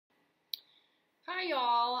Hi,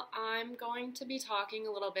 y'all. I'm going to be talking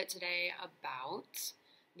a little bit today about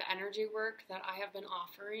the energy work that I have been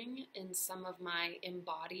offering in some of my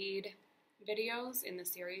embodied videos in the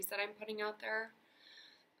series that I'm putting out there.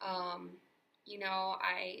 Um,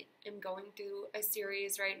 I am going through a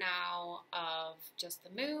series right now of just the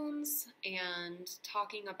moons and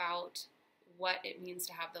talking about what it means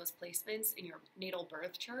to have those placements in your natal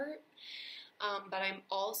birth chart. But I'm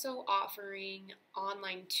also offering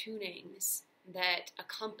online tunings that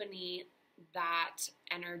accompany that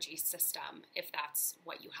energy system if that's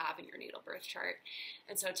what you have in your natal birth chart.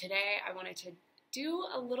 And so today I wanted to do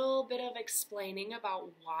a little bit of explaining about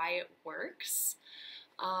why it works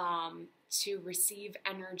to receive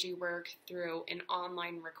energy work through an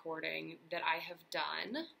online recording that I have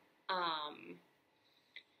done.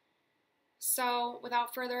 So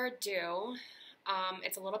without further ado,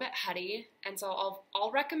 it's a little bit heady, and so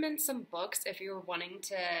I'll recommend some books if you're wanting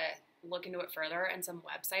to look into it further, and some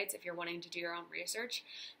websites if you're wanting to do your own research.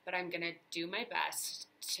 But I'm gonna do my best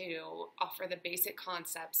to offer the basic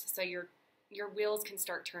concepts so your wheels can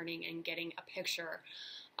start turning and getting a picture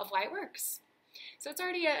of why it works. So it's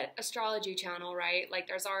already an astrology channel, right? Like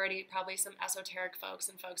there's already probably some esoteric folks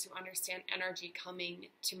and folks who understand energy coming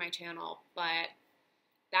to my channel, but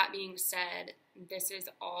that being said, this is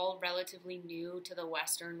all relatively new to the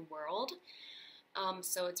Western world,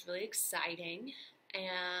 so it's really exciting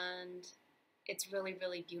and it's really,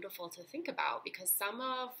 really beautiful to think about because some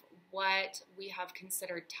of what we have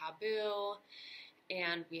considered taboo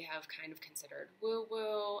and we have kind of considered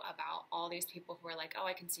woo-woo about all these people who are like, oh,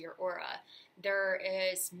 I can see your aura. There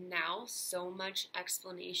is now so much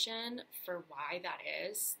explanation for why that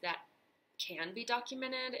is that can be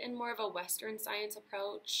documented in more of a Western science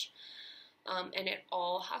approach. And it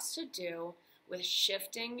all has to do with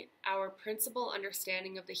shifting our principal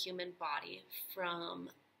understanding of the human body from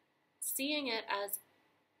seeing it as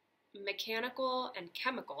mechanical and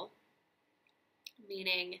chemical,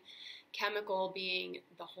 meaning chemical being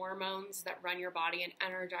the hormones that run your body and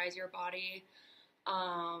energize your body.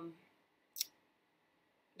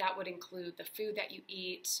 That would include the food that you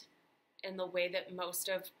eat and the way that most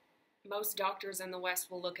doctors in the West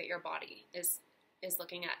will look at your body is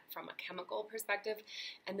looking at from a chemical perspective,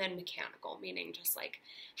 and then mechanical, meaning just like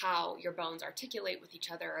how your bones articulate with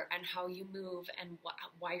each other and how you move and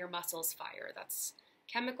why your muscles fire. That's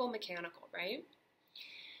chemical, mechanical, right?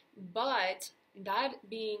 But that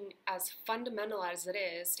being as fundamental as it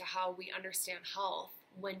is to how we understand health,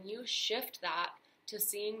 when you shift that to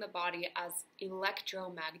seeing the body as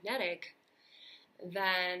electromagnetic,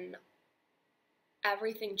 then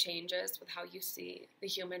everything changes with how you see the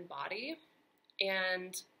human body.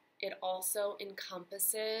 And it also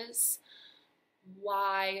encompasses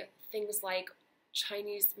why things like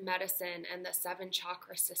Chinese medicine and the seven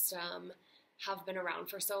chakra system have been around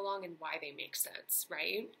for so long and why they make sense,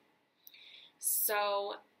 right?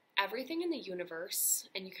 So everything in the universe,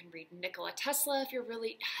 and you can read Nikola Tesla if you're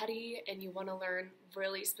really heady and you want to learn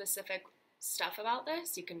really specific stuff about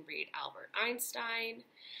this. You can read Albert Einstein.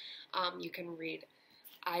 You can read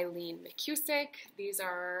Eileen McCusick.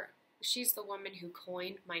 She's the woman who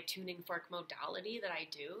coined my tuning fork modality that I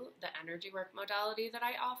do, the energy work modality that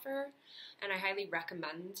I offer, and I highly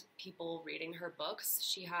recommend people reading her books.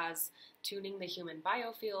 She has Tuning the Human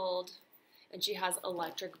Biofield, and she has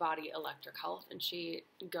Electric Body, Electric Health, and she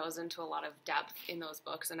goes into a lot of depth in those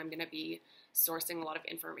books, and I'm going to be sourcing a lot of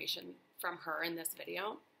information from her in this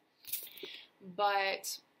video.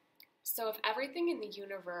 But so if everything in the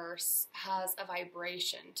universe has a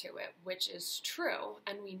vibration to it, which is true,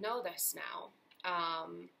 and we know this now,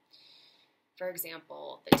 for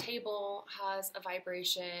example, the table has a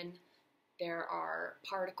vibration, there are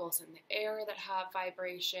particles in the air that have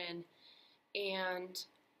vibration, and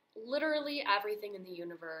literally everything in the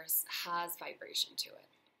universe has vibration to it.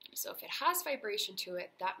 So if it has vibration to it,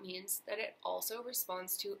 that means that it also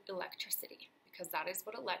responds to electricity, because that is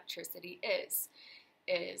what electricity is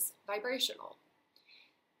vibrational.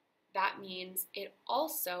 That means it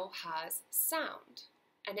also has sound,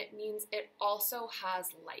 and it means it also has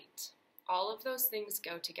light. All of those things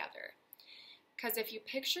go together. Because if you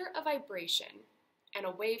picture a vibration and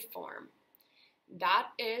a waveform, that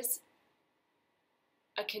is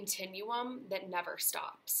a continuum that never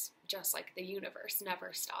stops, just like the universe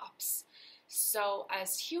never stops. So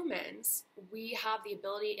as humans, we have the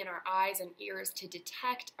ability in our eyes and ears to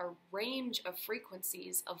detect a range of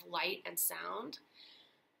frequencies of light and sound,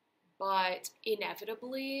 but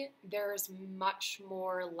inevitably there's much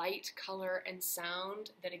more light, color, and sound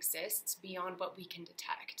that exists beyond what we can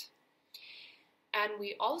detect. And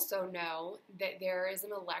we also know that there is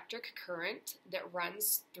an electric current that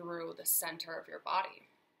runs through the center of your body.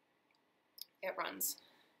 It runs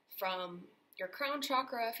from your crown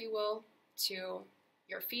chakra, if you will, to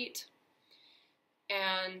your feet,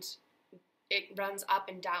 and it runs up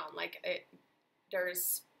and down.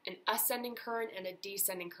 There's an ascending current and a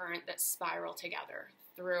descending current that spiral together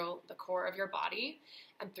through the core of your body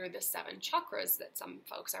and through the 7 chakras that some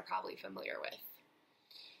folks are probably familiar with.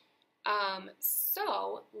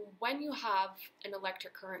 So when you have an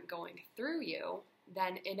electric current going through you,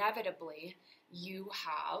 then inevitably you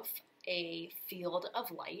have a field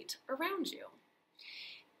of light around you.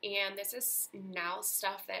 And this is now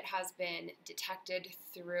stuff that has been detected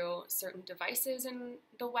through certain devices in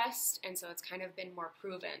the West, and so it's kind of been more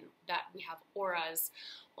proven that we have auras,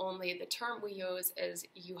 only the term we use is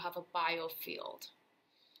you have a biofield.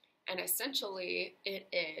 And essentially it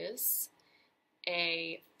is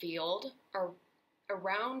a field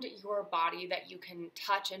around your body that you can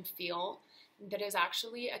touch and feel that is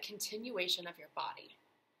actually a continuation of your body.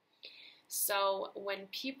 So when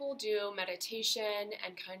people do meditation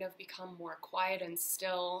and kind of become more quiet and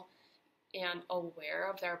still and aware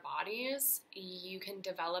of their bodies, you can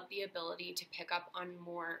develop the ability to pick up on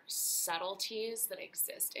more subtleties that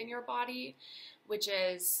exist in your body, which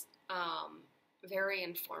is very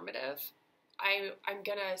informative. I'm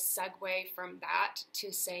going to segue from that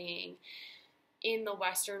to saying, in the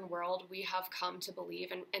Western world, we have come to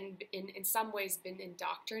believe, and in some ways been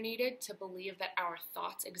indoctrinated to believe, that our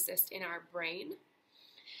thoughts exist in our brain.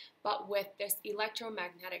 But with this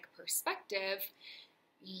electromagnetic perspective,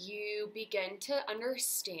 you begin to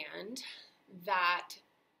understand that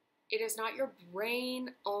it is not your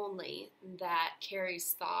brain only that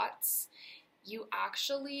carries thoughts. You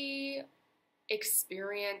actually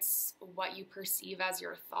experience what you perceive as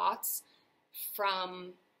your thoughts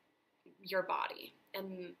from your body,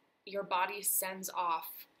 and your body sends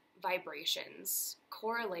off vibrations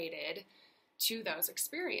correlated to those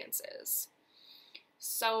experiences.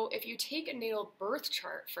 So if you take a natal birth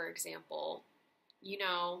chart, for example, you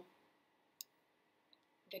know,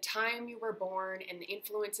 the time you were born and the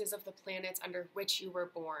influences of the planets under which you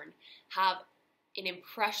were born have an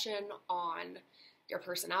impression on your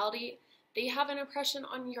personality. They have an impression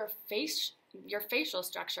on your facial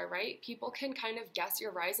structure, right? People can kind of guess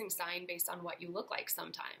your rising sign based on what you look like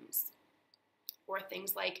sometimes, or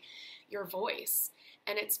things like your voice.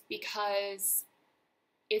 And it's because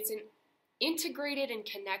it's an integrated and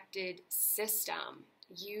connected system.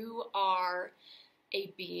 You are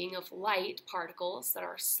a being of light particles that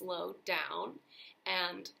are slowed down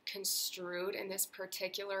and construed in this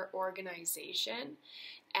particular organization,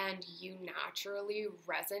 and you naturally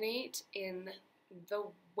resonate in the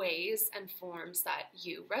ways and forms that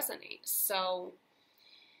you resonate. So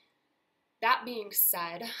that being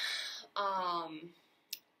said,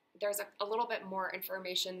 there's a little bit more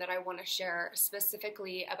information that I want to share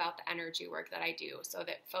specifically about the energy work that I do, so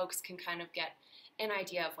that folks can kind of get an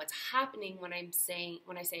idea of what's happening when I say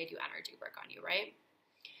I do energy work on you, right?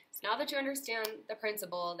 So now that you understand the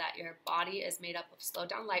principle that your body is made up of slowed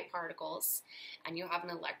down light particles, and you have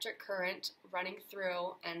an electric current running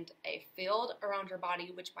through and a field around your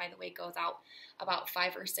body, which by the way goes out about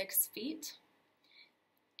 5 or 6 feet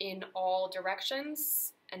in all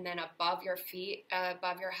directions, and then above your feet,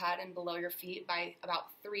 above your head and below your feet by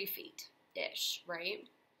about 3 feet-ish, right?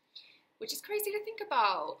 Which is crazy to think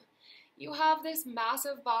about. You have this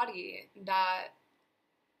massive body that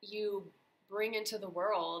you bring into the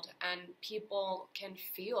world, and people can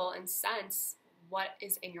feel and sense what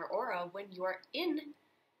is in your aura when you're in,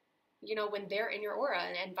 when they're in your aura,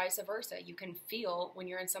 and vice versa. You can feel when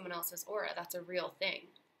you're in someone else's aura. That's a real thing.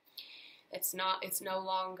 It's no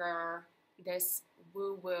longer this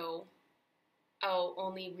woo-woo, oh,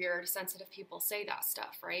 only weird, sensitive people say that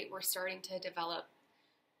stuff, right? We're starting to develop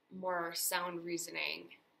more sound reasoning,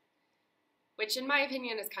 which in my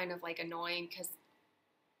opinion is kind of like annoying, because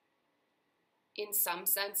in some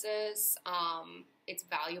senses, it's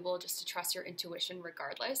valuable just to trust your intuition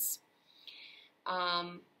regardless.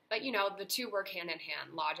 But the two work hand in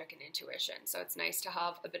hand, logic and intuition. So it's nice to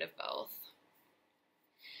have a bit of both.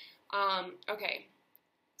 Okay,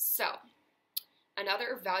 so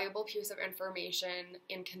another valuable piece of information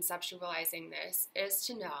in conceptualizing this is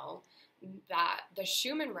to know that the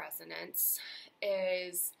Schumann resonance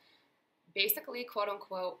is basically, quote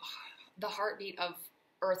unquote, the heartbeat of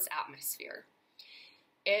Earth's atmosphere.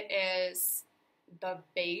 It is the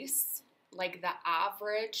base, like the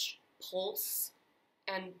average pulse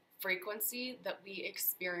and frequency that we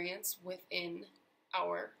experience within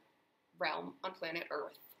our realm on planet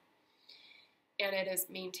Earth. and it is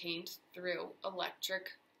maintained through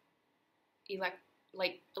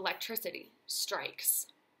electricity strikes.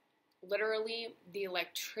 Literally, the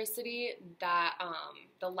electricity that,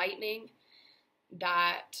 the lightning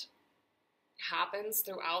that happens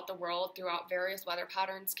throughout the world, throughout various weather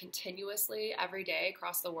patterns continuously every day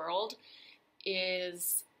across the world,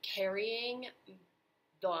 is carrying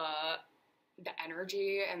the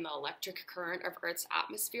energy and the electric current of Earth's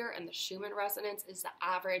atmosphere, and the Schumann resonance is the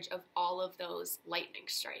average of all of those lightning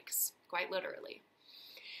strikes, quite literally.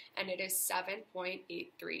 And it is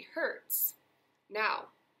 7.83 hertz. Now,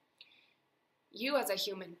 you as a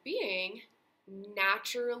human being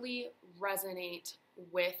naturally resonate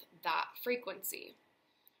with that frequency.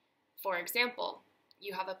 For example,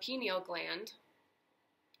 you have a pineal gland.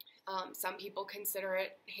 Some people consider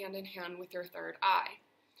it hand in hand with your third eye.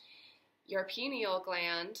 Your pineal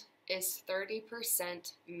gland is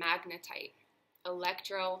 30% magnetite,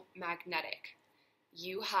 electromagnetic.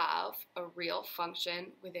 You have a real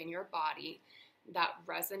function within your body that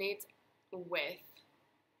resonates with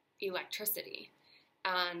electricity.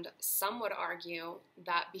 And some would argue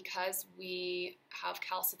that because we have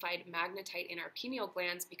calcified magnetite in our pineal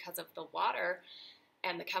glands because of the water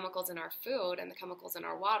and the chemicals in our food and the chemicals in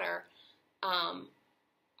our water,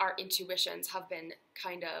 our intuitions have been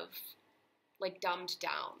kind of like dumbed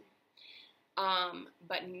down.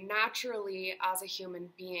 But naturally, as a human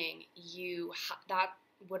being, that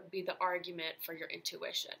would be the argument for your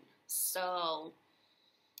intuition. So,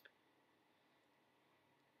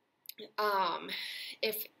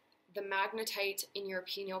 if the magnetite in your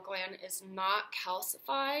pineal gland is not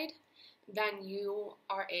calcified, then you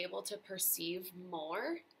are able to perceive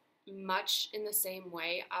more, much in the same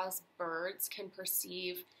way as birds can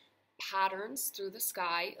perceive patterns through the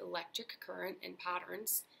sky, electric current and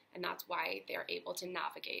patterns, and that's why they're able to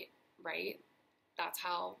navigate, right? That's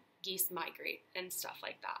how geese migrate and stuff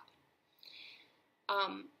like that.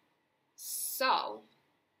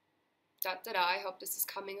 I hope this is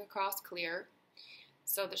coming across clear.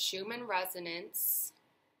 So the Schumann resonance,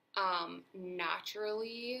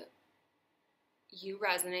 naturally, you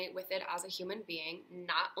resonate with it as a human being,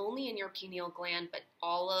 not only in your pineal gland, but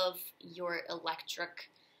all of your electric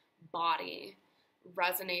body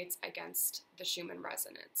resonates against the Schumann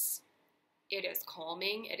resonance. It is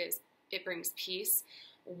calming. It brings peace.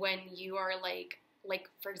 When you are like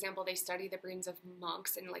for example, they study the brains of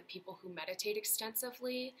monks and like people who meditate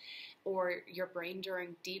extensively, or your brain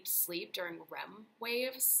during deep sleep, during REM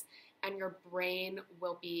waves, and your brain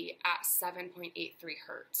will be at 7.83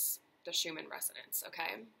 hertz, the Schumann resonance,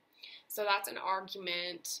 okay? So that's an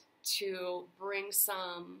argument to bring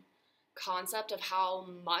some concept of how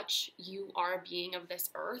much you are a being of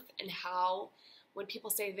this earth, and how when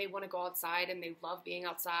people say they want to go outside and they love being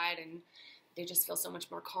outside and they just feel so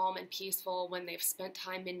much more calm and peaceful when they've spent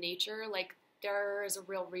time in nature, like there is a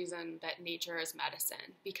real reason that nature is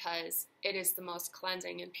medicine, because it is the most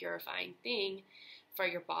cleansing and purifying thing for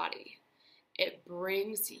your body. It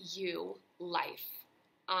brings you life.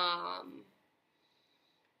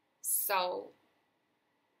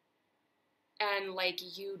 And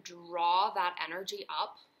like you draw that energy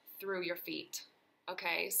up through your feet.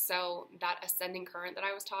 Okay, so that ascending current that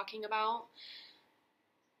I was talking about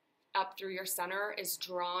up through your center is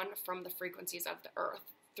drawn from the frequencies of the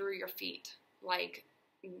earth through your feet. Like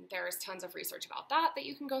there's tons of research about that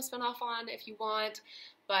you can go spin off on if you want,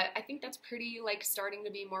 but I think that's pretty like starting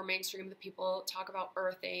to be more mainstream. The people talk about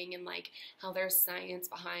earthing and like how there's science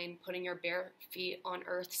behind putting your bare feet on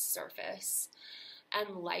Earth's surface.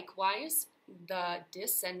 And likewise, the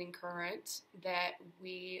descending current that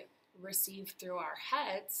we receive through our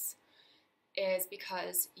heads is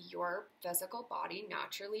because your physical body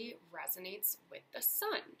naturally resonates with the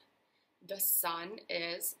sun. The sun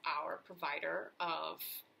is our provider of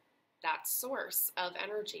that source of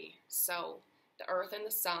energy. So the earth and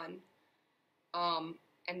the sun, and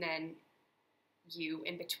then you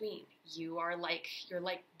in between. You're like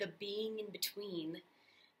the being in between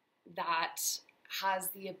that has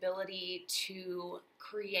the ability to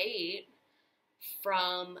create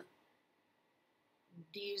from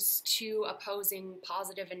these two opposing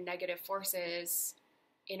positive and negative forces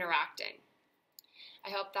interacting. I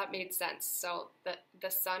hope that made sense. So the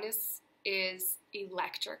sun is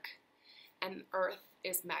electric and earth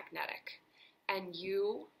is magnetic, and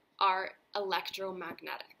you are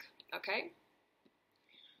electromagnetic, okay?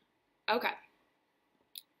 Okay.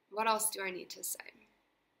 What else do I need to say?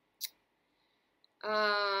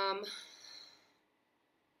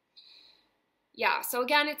 Yeah, so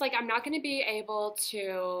again, it's like I'm not going to be able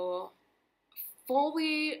to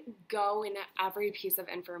fully go into every piece of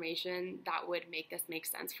information that would make this make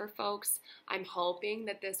sense for folks. I'm hoping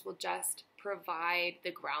that this will just provide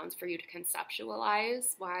the grounds for you to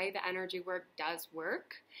conceptualize why the energy work does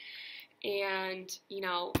work, and,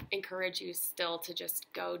 encourage you still to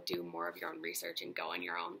just go do more of your own research and go in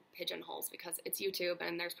your own pigeonholes, because it's YouTube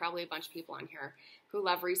and there's probably a bunch of people on here who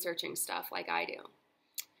love researching stuff like I do.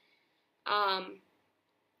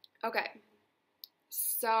 Okay,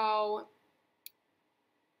 so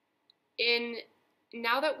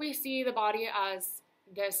now that we see the body as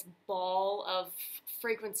this ball of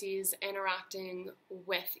frequencies interacting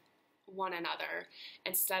with one another,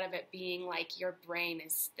 instead of it being like your brain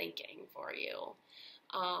is thinking for you.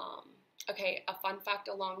 Okay, a fun fact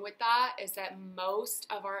along with that is that most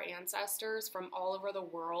of our ancestors from all over the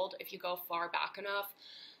world, if you go far back enough,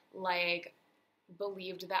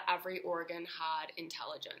 believed that every organ had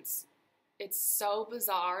intelligence. It's so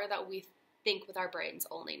bizarre that we think with our brains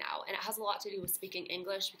only now, and it has a lot to do with speaking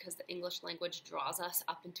English, because the English language draws us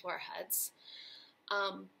up into our heads.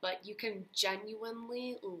 But you can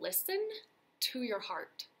genuinely listen to your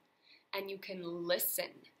heart, and you can listen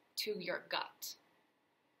to your gut.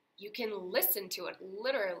 You can listen to it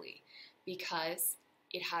literally because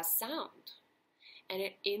it has sound.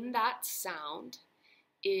 And in that sound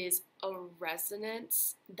is a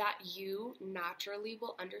resonance that you naturally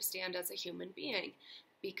will understand as a human being.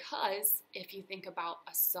 Because if you think about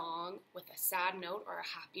a song with a sad note or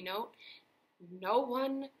a happy note, no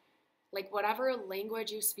one, whatever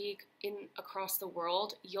language you speak across the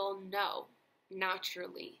world, you'll know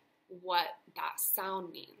naturally what that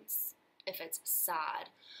sound means, if it's sad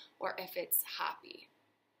or if it's happy.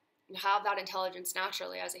 You have that intelligence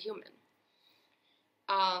naturally as a human.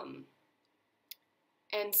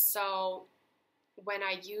 And so when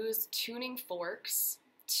I use tuning forks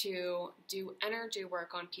to do energy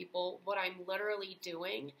work on people, what I'm literally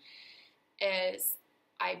doing is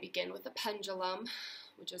I begin with a pendulum,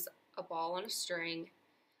 which is a ball on a string.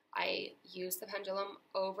 I use the pendulum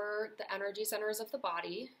over the energy centers of the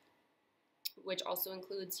body, which also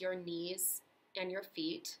includes your knees and your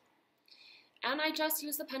feet. And I just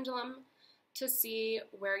use the pendulum to see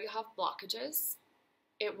where you have blockages.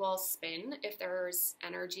 It will spin if there's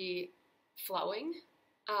energy flowing,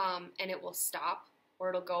 and it will stop, or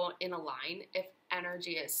it'll go in a line if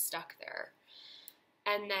energy is stuck there.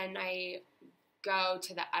 And then I go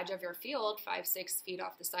to the edge of your field, 5-6 feet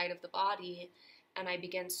off the side of the body, and I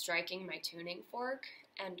begin striking my tuning fork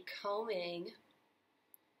and combing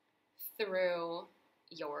through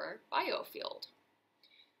your biofield.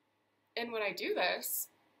 And when I do this,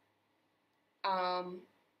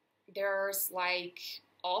 there's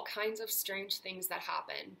all kinds of strange things that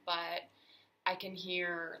happen, but I can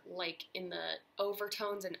hear in the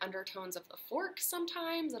overtones and undertones of the fork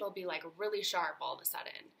sometimes it'll be really sharp all of a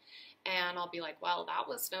sudden. And I'll be well, that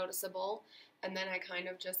was noticeable. And then I kind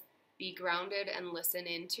of just be grounded and listen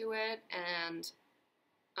into it. And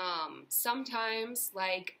sometimes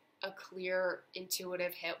a clear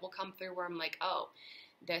intuitive hit will come through where I'm oh,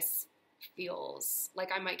 this feels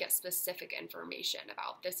I might get specific information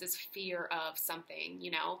about this is fear of something,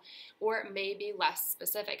 or it may be less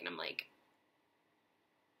specific. And I'm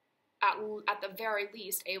at the very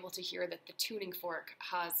least able to hear that the tuning fork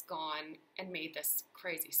has gone and made this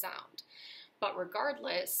crazy sound. But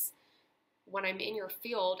regardless, when I'm in your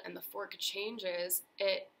field and the fork changes,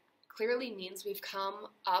 it clearly means we've come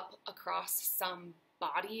up across some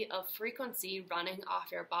body of frequency running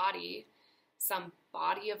off your body, some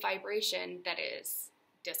body of vibration that is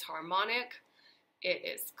disharmonic, it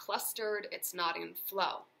is clustered, it's not in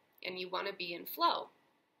flow, and you want to be in flow.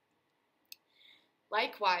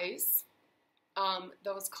 Likewise,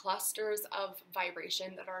 those clusters of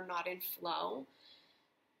vibration that are not in flow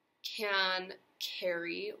can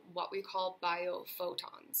carry what we call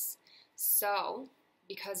biophotons. So,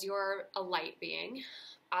 because you're a light being,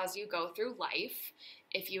 as you go through life,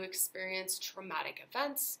 if you experience traumatic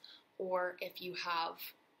events, or if you have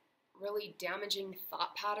really damaging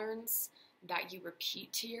thought patterns that you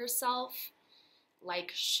repeat to yourself,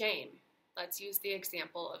 like shame. Let's use the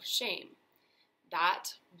example of shame.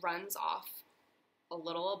 That runs off a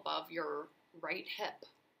little above your right hip.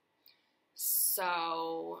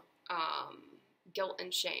 So, guilt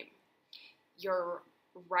and shame. Your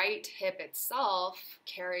right hip itself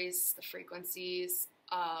carries the frequencies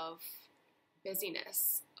of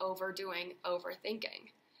busyness, overdoing, overthinking.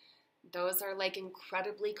 Those are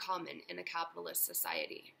incredibly common in a capitalist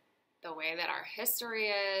society. The way that our history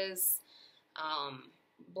is,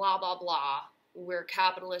 blah, blah, blah. We're a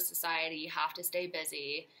capitalist society, you have to stay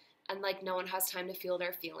busy, and no one has time to feel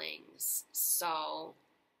their feelings. So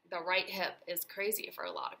the right hip is crazy for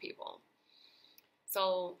a lot of people.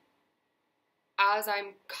 So as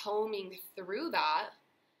I'm combing through that,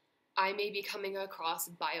 I may be coming across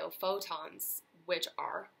biophotons, which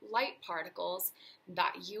are light particles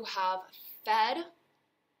that you have fed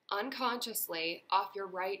unconsciously off your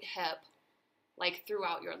right hip, like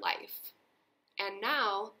throughout your life. And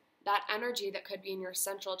now that energy that could be in your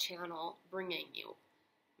central channel bringing you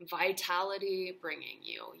vitality, bringing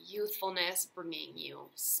you youthfulness, bringing you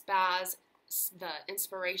spaz, the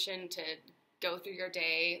inspiration to go through your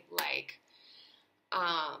day, like,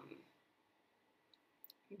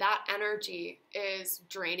 that energy is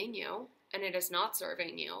draining you and it is not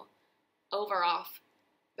serving you over off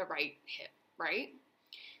the right hip, right?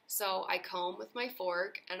 So I comb with my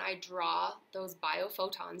fork and I draw those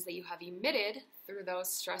biophotons that you have emitted through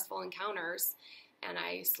those stressful encounters, and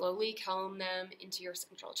I slowly comb them into your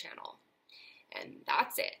central channel. And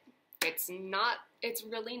that's it. It's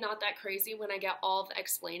really not that crazy when I get all the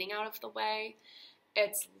explaining out of the way.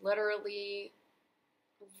 It's literally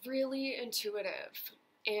really intuitive.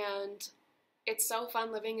 And it's so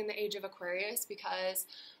fun living in the age of Aquarius because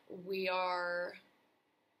we are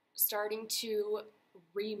starting to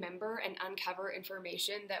remember and uncover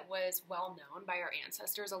information that was well known by our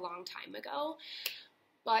ancestors a long time ago.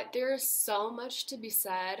 But there's so much to be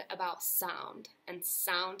said about sound and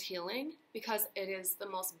sound healing because it is the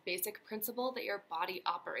most basic principle that your body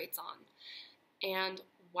operates on. And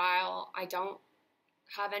while I don't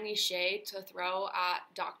have any shade to throw at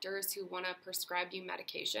doctors who want to prescribe you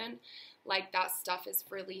medication, like, that stuff is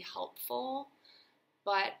really helpful,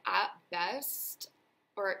 but at best,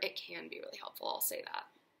 or it can be really helpful, I'll say that,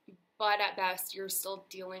 but at best you're still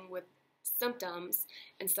dealing with symptoms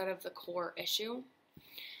instead of the core issue.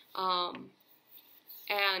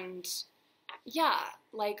 And yeah,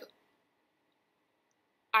 like,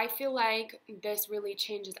 I feel like this really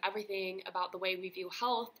changes everything about the way we view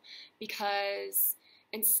health, because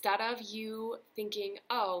instead of you thinking,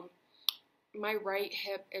 oh, my right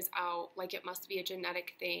hip is out, like it must be a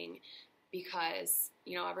genetic thing because,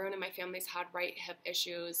 you know, everyone in my family's had right hip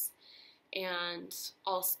issues, and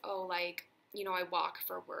also, like, you know, I walk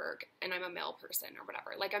for work and I'm a male person or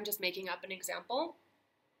whatever. Like, I'm just making up an example.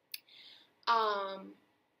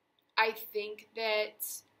 I think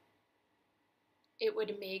that it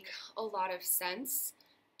would make a lot of sense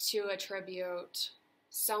to attribute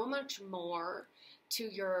so much more to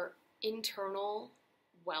your internal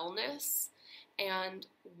wellness and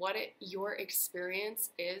what your experience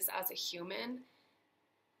is as a human.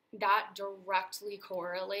 That directly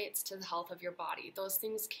correlates to the health of your body. Those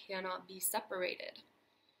things cannot be separated,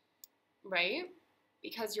 right?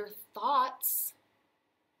 Because your thoughts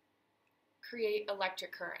create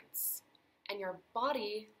electric currents, and your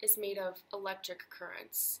body is made of electric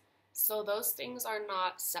currents. So those things are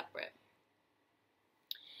not separate.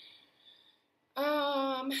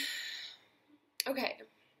 Okay.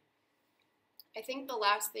 I think the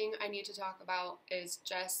last thing I need to talk about is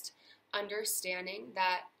just understanding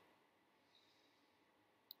that,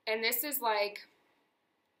 and this is found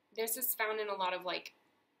in a lot of like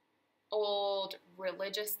old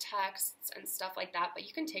religious texts and stuff like that, but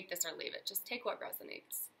you can take this or leave it. Just take what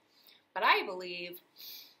resonates. But I believe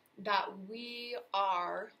that we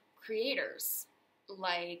are creators.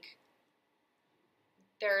 Like,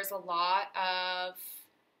 there's a lot of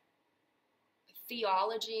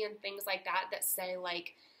theology and things like that that say,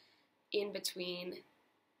 like, in between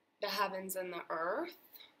the heavens and the earth,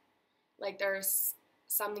 like, there's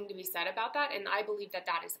something to be said about that. And I believe that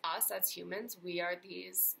that is us as humans. We are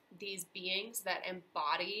these beings that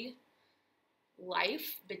embody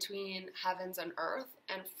life between heavens and earth,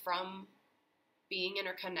 and from being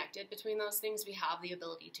interconnected between those things, we have the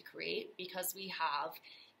ability to create because we have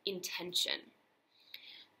intention.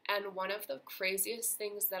 And one of the craziest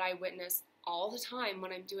things that I witness all the time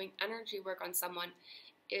when I'm doing energy work on someone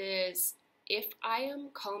is, if I am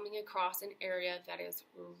combing across an area that is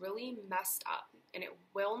really messed up and it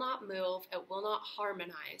will not move, it will not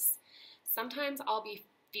harmonize, sometimes I'll be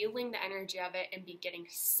feeling the energy of it and be getting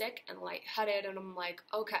sick and lightheaded, and I'm like,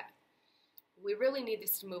 okay, we really need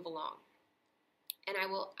this to move along. And I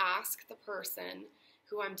will ask the person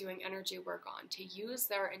who I'm doing energy work on to use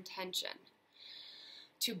their intention,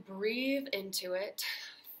 to breathe into it,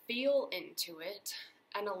 feel into it,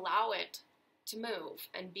 and allow it to move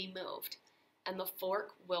and be moved. And the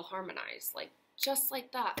fork will harmonize, like, just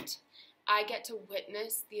like that. I get to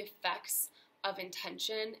witness the effects of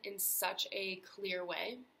intention in such a clear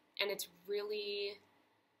way, and it's really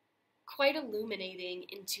quite illuminating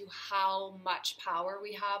into how much power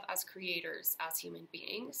we have as creators, as human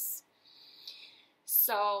beings.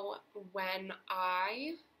 So when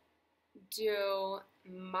I do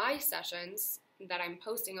my sessions that I'm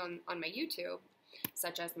posting on my YouTube,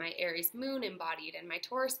 such as my Aries moon embodied and my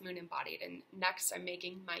Taurus moon embodied, and next I'm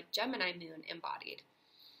making my Gemini moon embodied.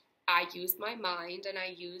 I use my mind and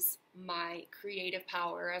I use my creative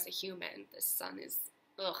power as a human. This sun is,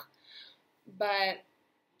 ugh. But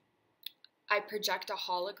I project a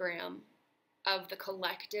hologram of the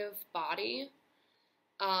collective body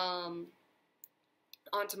onto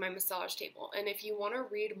my massage table. And if you want to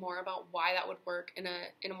read more about why that would work in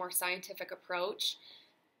a more scientific approach,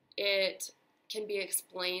 it can be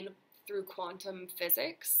explained through quantum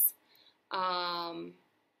physics. I'm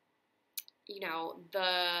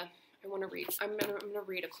gonna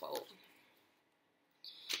read a quote.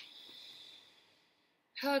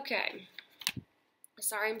 Okay.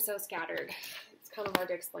 Sorry, I'm so scattered. It's kind of hard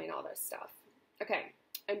to explain all this stuff. Okay,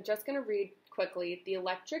 I'm just gonna read quickly the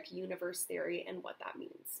electric universe theory and what that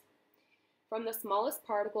means. From the smallest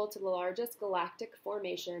particle to the largest galactic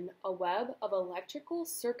formation, a web of electrical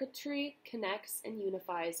circuitry connects and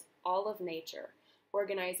unifies all of nature,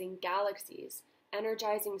 organizing galaxies,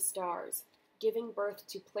 energizing stars, giving birth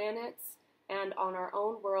to planets, and on our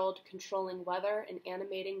own world, controlling weather and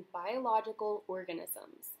animating biological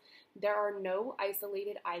organisms. There are no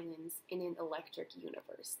isolated islands in an electric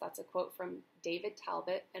universe. That's a quote from David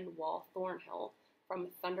Talbot and Wal Thornhill from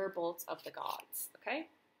Thunderbolts of the Gods. Okay?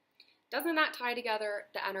 Doesn't that tie together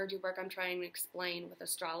the energy work I'm trying to explain with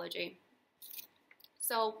astrology?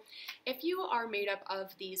 So if you are made up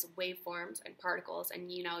of these waveforms and particles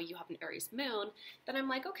and you have an Aries moon, then I'm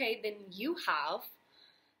like, okay, then you have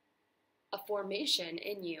a formation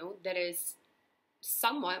in you that is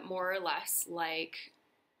somewhat more or less like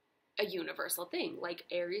a universal thing. Like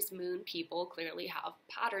Aries moon people clearly have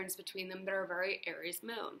patterns between them that are very Aries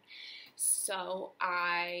moon. So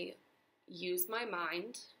I use my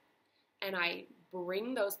mind and I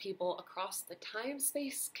bring those people across the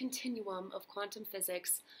time-space continuum of quantum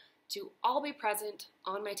physics to all be present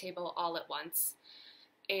on my table all at once.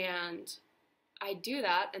 And I do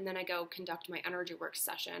that, and then I go conduct my energy work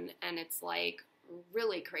session, and it's like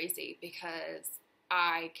really crazy because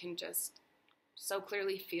I can just so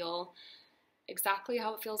clearly feel exactly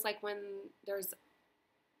how it feels like when there's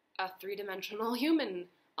a three-dimensional human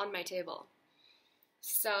on my table.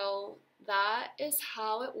 So that is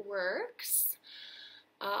how it works.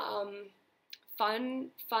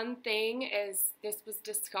 Fun thing is this was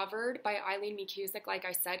discovered by Eileen McCusick, like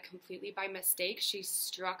I said, completely by mistake. She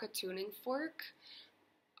struck a tuning fork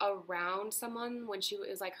around someone when she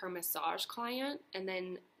was like her massage client, and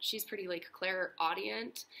then she's pretty like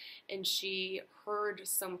clairaudient, and she heard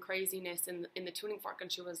some craziness in the tuning fork,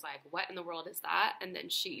 and she was like, what in the world is that? And then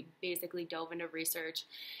she basically dove into research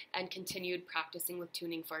and continued practicing with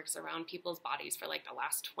tuning forks around people's bodies for like the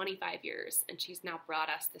last 25 years, and she's now brought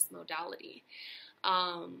us this modality.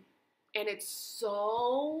 And it's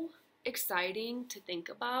so exciting to think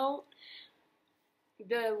about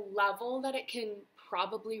the level that it can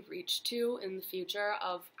probably reach to in the future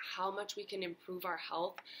of how much we can improve our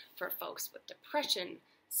health for folks with depression,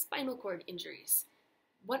 spinal cord injuries,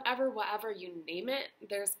 whatever you name it.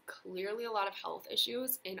 There's clearly a lot of health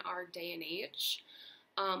issues in our day and age,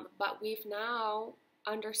 but we've now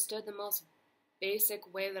understood the most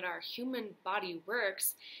basic way that our human body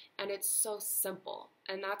works, and it's so simple.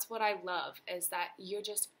 And that's what I love, is that you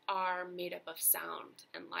just are made up of sound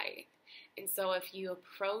and light. And so if you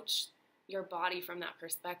approach your body from that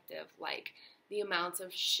perspective, like the amounts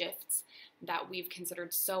of shifts that we've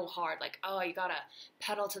considered so hard, like, oh, you gotta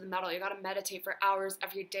pedal to the metal, you gotta meditate for hours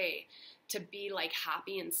every day to be like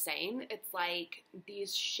happy and sane. It's like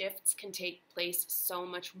these shifts can take place so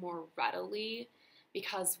much more readily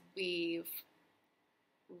because we've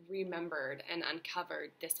remembered and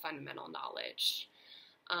uncovered this fundamental knowledge.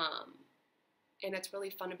 And it's really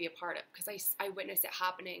fun to be a part of because I witness it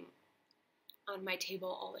happening on my table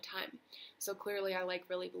all the time. So clearly I like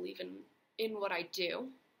really believe in what I do.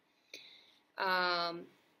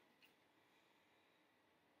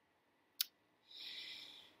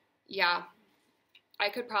 Yeah, I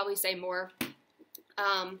could probably say more.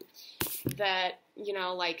 That,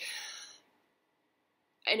 like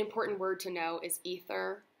an important word to know is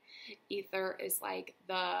ether. Ether is like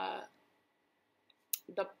the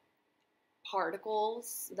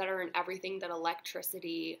particles that are in everything that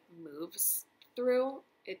electricity moves through.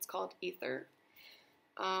 It's called ether.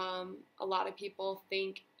 A lot of people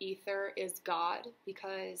think ether is God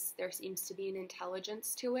because there seems to be an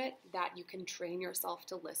intelligence to it that you can train yourself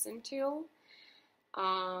to listen to.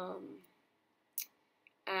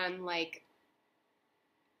 And like,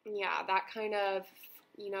 yeah, that kind of,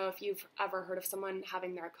 if you've ever heard of someone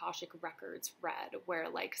having their Akashic records read, where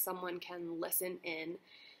like someone can listen in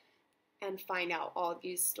and find out all of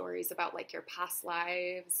these stories about like your past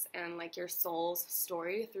lives and like your soul's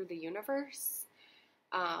story through the universe.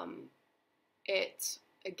 It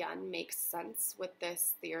again makes sense with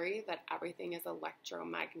this theory that everything is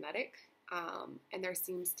electromagnetic, and there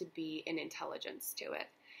seems to be an intelligence to it,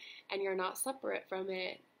 and you're not separate from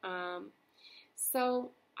it.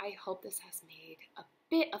 So I hope this has made a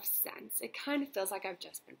bit of sense. It kind of feels like I've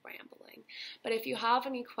just been rambling. But if you have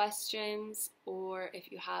any questions, or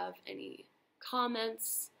if you have any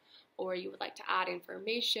comments, or you would like to add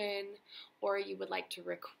information, or you would like to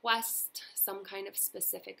request some kind of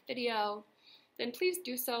specific video, then please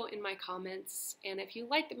do so in my comments. And if you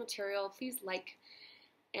like the material, please like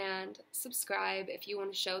and subscribe if you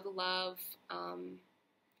want to show the love.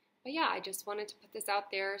 But yeah, I just wanted to put this out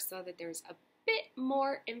there so that there's a bit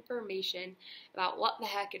more information about what the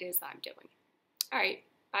heck it is that I'm doing. All right,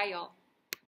 bye y'all.